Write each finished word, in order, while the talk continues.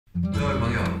各位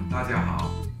朋友，大家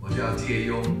好，我叫介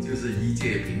庸，就是一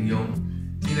介平庸。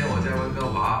今天我在温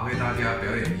哥华为大家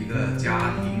表演一个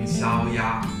家庭烧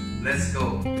鸭 ，Let's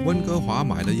go！ 温哥华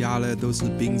买的鸭呢都是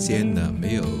冰鲜的，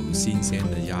没有新鲜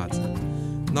的鸭子。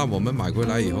那我们买回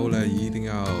来以后呢，一定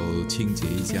要清洁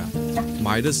一下。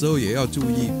买的时候也要注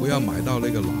意，不要买到那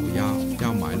个老鸭，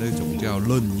要买那种叫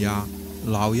嫩鸭。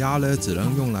老鸭呢，只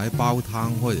能用来煲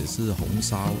汤或者是红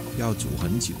烧，要煮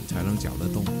很久才能搅得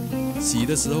动。洗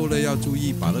的时候呢，要注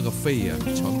意把那个肺啊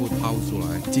全部掏出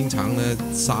来。经常呢，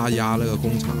杀鸭那个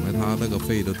工厂呢，它那个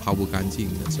肺都掏不干净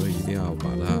的，所以一定要把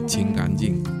它清干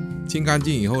净。清干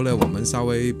净以后呢，我们稍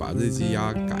微把这只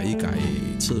鸭改一改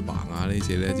翅膀啊那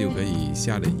些呢，就可以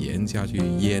下点盐下去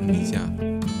腌一下，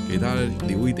给它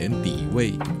留一点底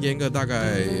味，腌个大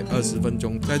概20分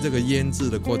钟。在这个腌制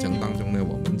的过程当中呢，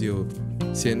我们就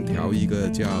先调一个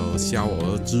叫烧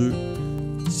鹅汁。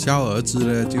烧鹅汁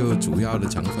呢，就主要的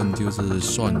成分就是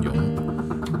蒜蓉，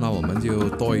那我们就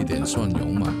多一点蒜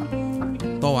蓉嘛。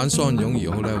多完蒜蓉以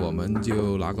后呢，我们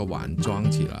就拿个碗装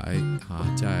起来啊，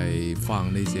再放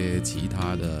那些其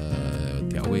他的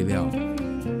调味料。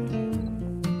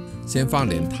先放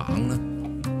点糖呢，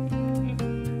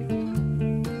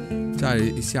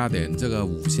再下点这个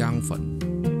五香粉，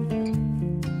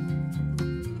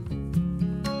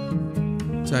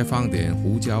再放点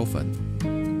胡椒粉，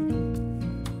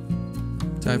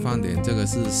再放点这个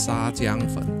是沙姜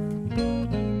粉。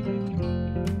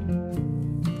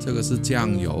这个是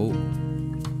酱油，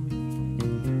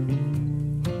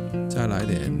再来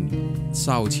点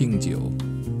绍庆酒，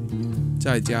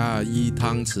再加1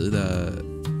汤匙的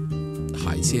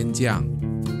海鲜酱，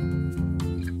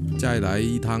再来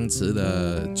1汤匙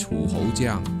的楚侯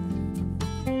酱，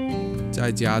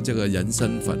再加这个人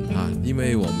参粉啊，因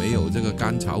为我没有这个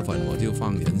甘草粉，我就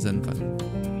放人参粉。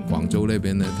广州那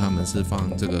边呢，他们是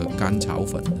放这个甘草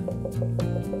粉的。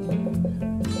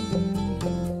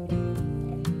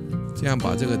这样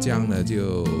把这个酱呢，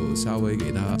就稍微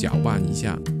给它搅拌一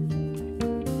下，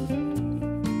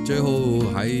最后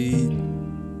还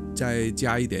再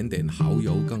加一点点蚝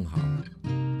油更好。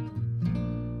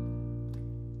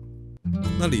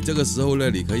那你这个时候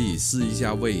呢，你可以试一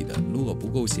下味的，如果不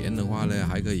够咸的话呢，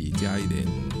还可以加一点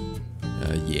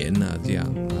盐啊，这样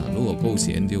啊，如果够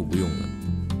咸就不用了。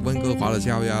温哥华的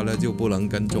烧鸭呢，就不能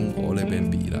跟中国那边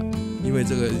比了，因为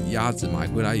这个鸭子买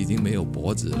回来已经没有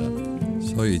脖子了。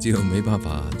所以就没办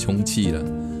法充气了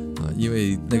啊，因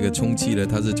为那个充气呢，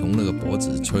它是从那个脖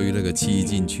子吹那个气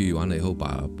进去，完了以后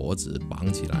把脖子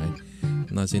绑起来。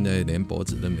那现在连脖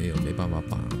子都没有，没办法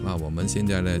绑。那我们现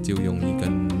在呢，就用一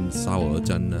根烧鹅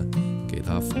针呢，给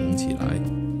它缝起来，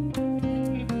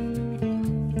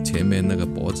前面那个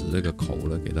脖子那个口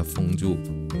呢，给它封住。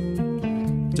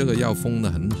这个要封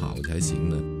得很好才行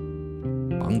的。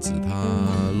防止它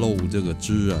漏这个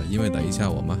汁啊，因为等一下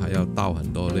我们还要倒很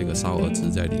多那个烧鹅汁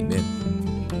在里面。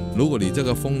如果你这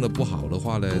个封的不好的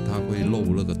话呢，它会漏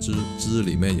那个汁，汁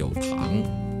里面有糖，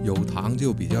有糖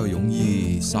就比较容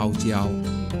易烧焦。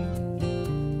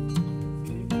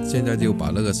现在就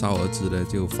把那个烧鹅汁呢，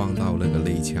就放到那个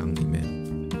内腔里面。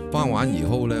放完以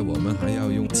后呢，我们还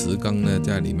要用匙羹呢，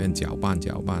在里面搅拌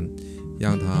搅拌，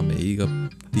让它每一个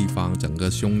地方，整个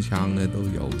胸腔呢都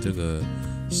有这个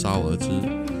烧鹅汁，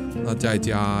那再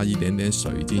加一点点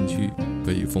水进去，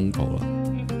可以封口了。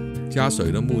加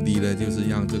水的目的呢，就是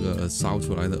让这个烧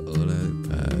出来的鹅呢，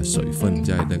水分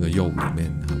在那个肉里面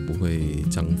啊，不会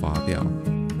蒸发掉。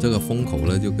这个封口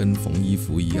呢，就跟缝衣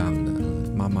服一样的，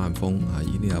慢慢封啊，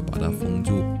一定要把它封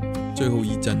住。最后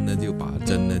一针呢，就把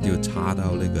针呢就插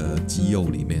到那个鸡肉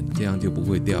里面，这样就不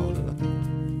会掉的了。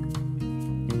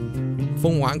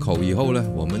封完口以后呢，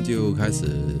我们就开始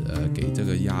给这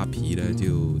个鸭皮呢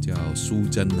就叫梳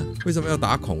针了。为什么要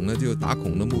打孔呢？就打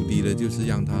孔的目的呢，就是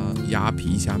让它鸭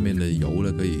皮下面的油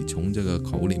呢可以从这个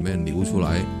口里面流出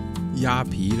来，鸭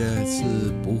皮呢是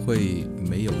不会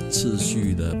没有次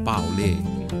序的爆裂。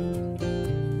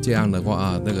这样的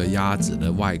话，那个鸭子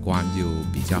的外观就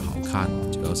比较好看，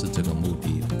主要是这个目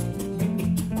的。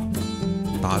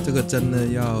打这个针呢，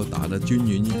要打得均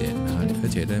匀一点啊，而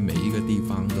且呢，每一个地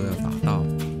方都要打到，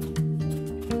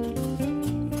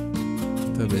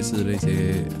特别是那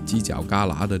些犄角旮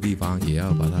旯的地方，也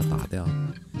要把它打掉。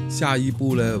下一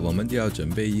步呢，我们就要准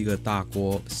备一个大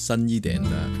锅，深一点的，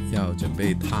要准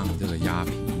备烫这个鸭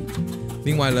皮。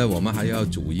另外呢，我们还要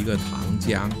煮一个糖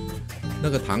浆。那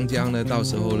个糖浆呢，到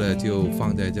时候呢就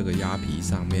放在这个鸭皮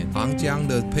上面。糖浆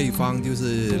的配方就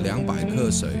是200克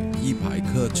水、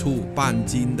100克醋、半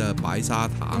斤的白砂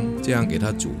糖，这样给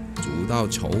它煮到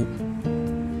稠。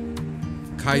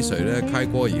开水呢，开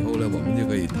锅以后呢，我们就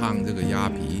可以烫这个鸭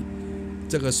皮。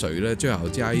这个水呢，最好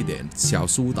加一点小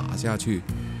苏打下去，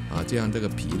这样这个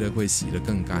皮呢会洗得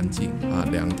更干净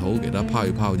两头给它泡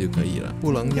一泡就可以了，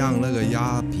不能让那个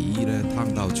鸭皮呢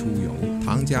烫到出油。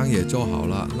糖浆也做好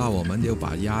了，那我们就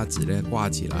把鸭子呢挂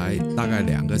起来，大概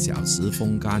2个小时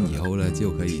风干以后呢，就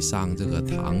可以上这个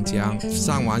糖浆。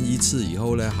上完一次以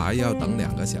后呢，还要等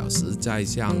2个小时，再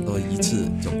上多一次，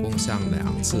总共上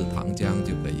2次糖浆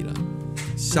就可以了。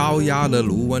烧鸭的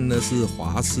炉温呢是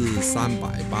华氏380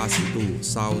度，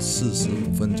烧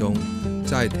45分钟，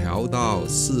再调到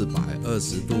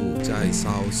420度，再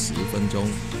烧10分钟，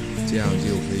这样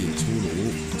就可以出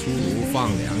炉。出炉放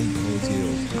凉以后就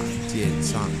砍件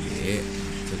上碟，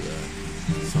这个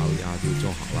烧鸭就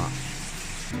做好了。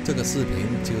这个视频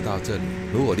就到这里，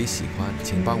如果你喜欢，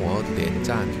请帮我点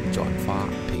赞、转发、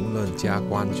评论加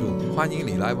关注。欢迎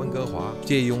你来温哥华，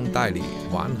借用代理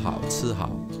玩好吃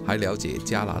好，还了解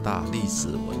加拿大历史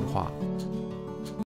文化。